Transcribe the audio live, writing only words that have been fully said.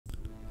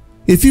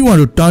If you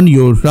want to turn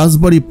your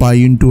Raspberry Pi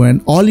into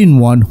an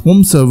all-in-one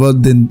home server,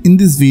 then in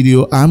this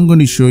video I'm going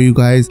to show you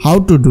guys how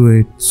to do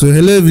it. So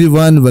hello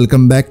everyone,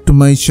 welcome back to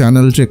my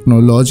channel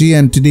Tricknology,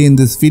 and today in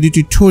this video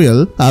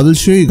tutorial I will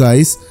show you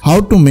guys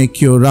how to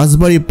make your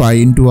Raspberry Pi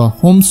into a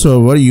home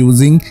server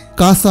using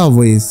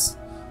CasaOS.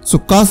 So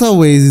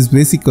CasaOS is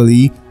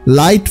basically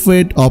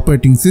lightweight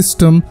operating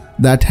system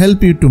that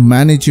help you to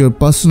manage your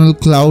personal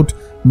cloud,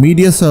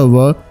 media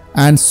server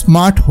and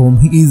smart home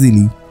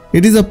easily.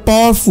 It is a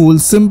powerful,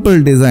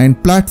 simple design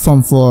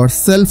platform for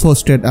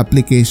self-hosted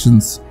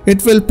applications.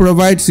 It will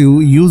provide you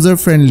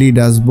user-friendly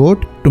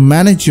dashboard to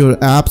manage your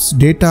apps,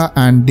 data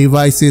and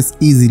devices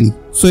easily.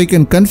 So you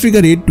can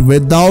configure it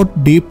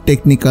without deep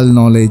technical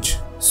knowledge.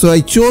 So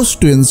I chose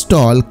to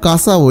install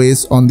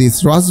CasaOS on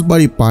this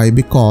Raspberry Pi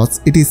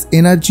because it is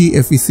energy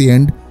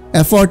efficient,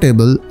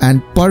 affordable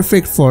and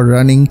perfect for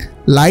running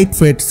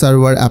lightweight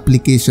server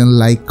application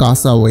like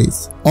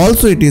CasaOS.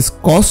 Also, it is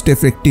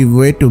cost-effective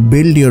way to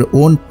build your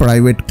own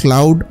private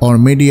cloud or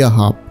media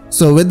hub.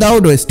 So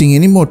without wasting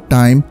any more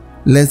time,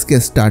 let's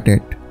get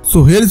started.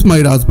 So here is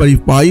my Raspberry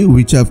Pi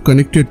which I have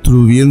connected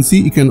through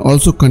VNC. You can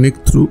also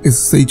connect through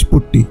SSH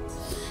putty.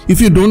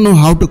 If you don't know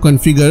how to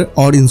configure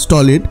or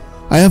install it,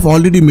 I have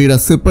already made a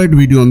separate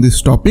video on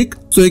this topic,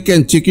 so you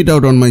can check it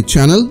out on my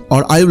channel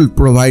or I will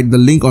provide the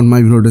link on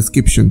my video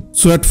description.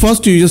 So at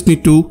first you just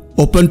need to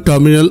open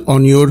terminal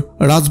on your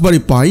Raspberry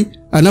Pi,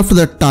 and after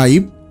that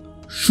type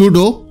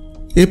sudo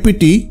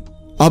apt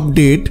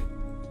update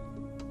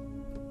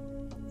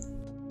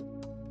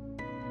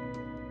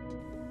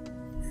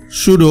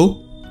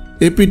sudo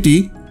apt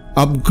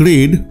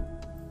upgrade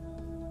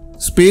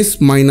space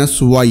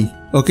 -y.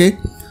 Okay,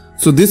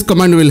 so this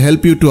command will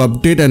help you to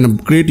update and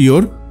upgrade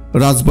your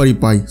Raspberry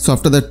Pi. So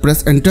after that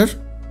press enter.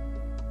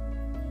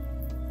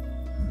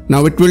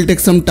 Now it will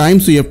take some time,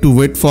 so you have to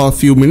wait for a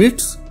few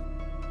minutes.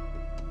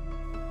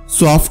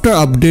 So after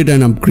update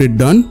and upgrade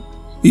done,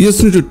 you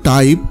just need to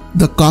type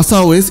the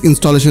CasaOS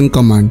installation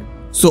command.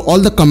 So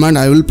all the command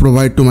I will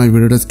provide to my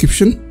video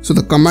description. So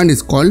the command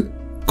is called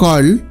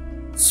curl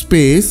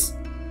space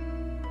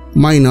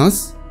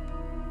 -fs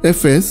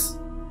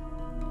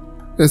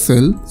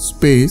sl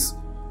space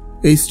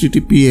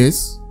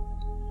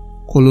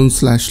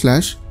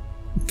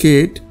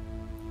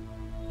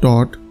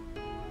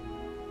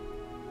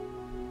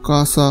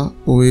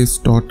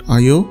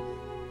https://get.casaos.io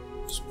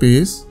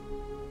space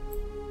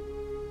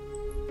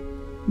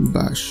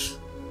bash.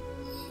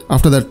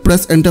 After that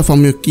press enter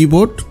from your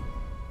keyboard.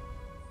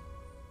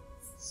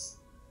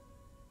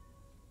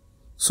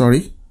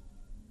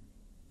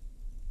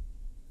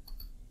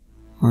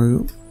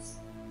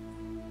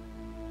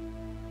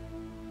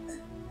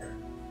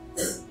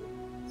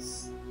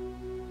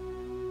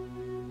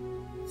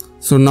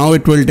 So now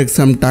it will take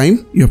some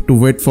time, you have to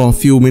wait for a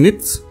few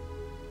minutes.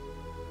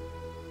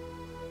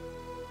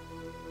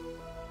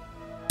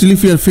 Still,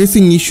 if you are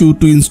facing issue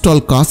to install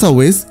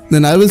CasaOS,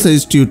 then I will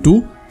suggest you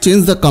to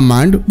change the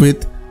command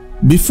with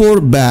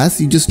before bash.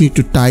 You just need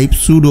to type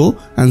sudo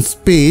and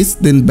space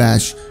then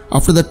bash.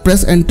 After that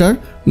press enter.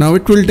 Now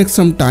it will take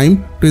some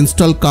time to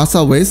install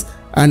CasaOS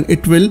and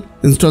it will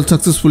install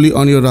successfully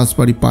on your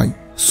Raspberry Pi.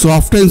 So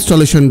after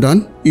installation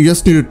done, you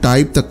just need to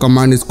type the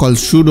command is called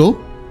sudo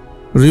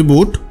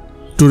reboot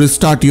to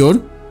restart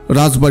your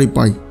Raspberry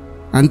Pi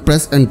and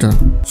press enter.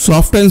 So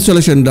after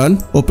installation done,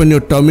 open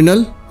your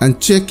terminal and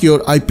check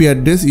your IP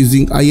address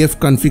using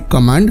ifconfig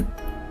command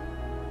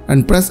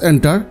and press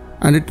enter,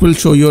 and it will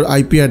show your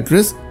IP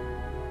address.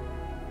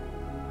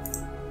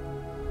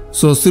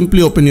 So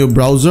simply open your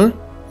browser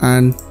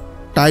and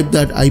type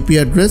that IP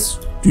address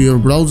to your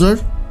browser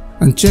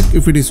and check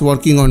if it is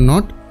working or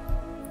not.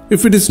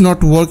 If it is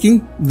not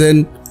working,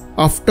 then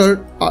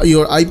after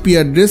your IP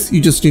address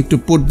you just need to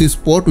put this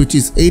port which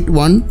is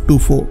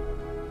 8124.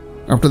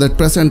 After that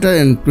press enter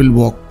and it will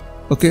work.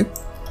 Okay,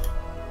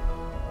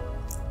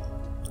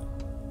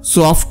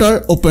 so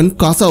after open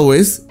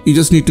CasaOS, you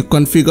just need to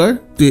configure.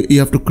 You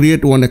have to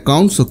create one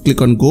account, so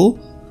click on go.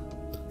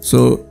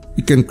 So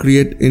you can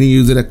create any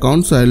user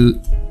account. So I'll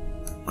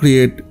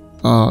create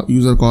a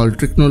user called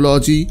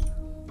Tricknology,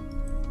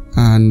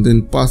 and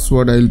then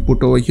password I'll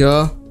put over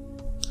here,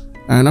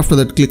 and after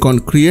that click on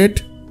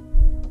create.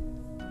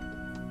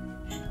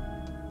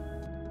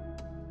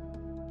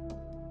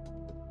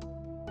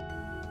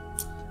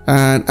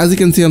 And as you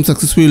can see, I'm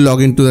successfully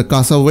logged into the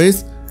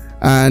CasaOS,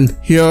 and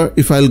here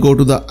if I'll go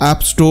to the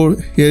app store,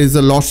 here is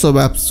a lots of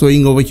apps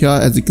showing over here,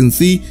 as you can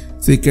see.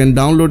 So you can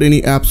download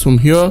any apps from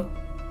here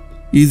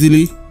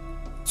easily.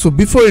 So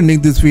before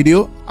ending this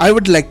video, I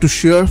would like to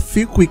share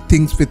few quick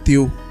things with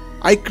you.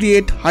 I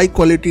create high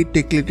quality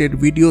tech related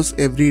videos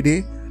every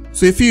day.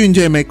 So if you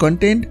enjoy my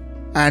content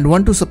and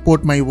want to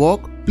support my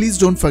work, please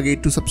don't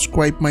forget to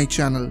subscribe my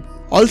channel.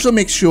 Also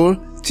make sure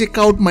check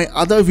out my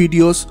other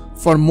videos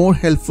for more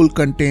helpful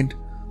content.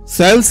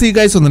 So I'll see you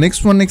guys on the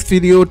next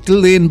video.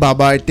 Till then, bye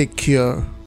bye, take care.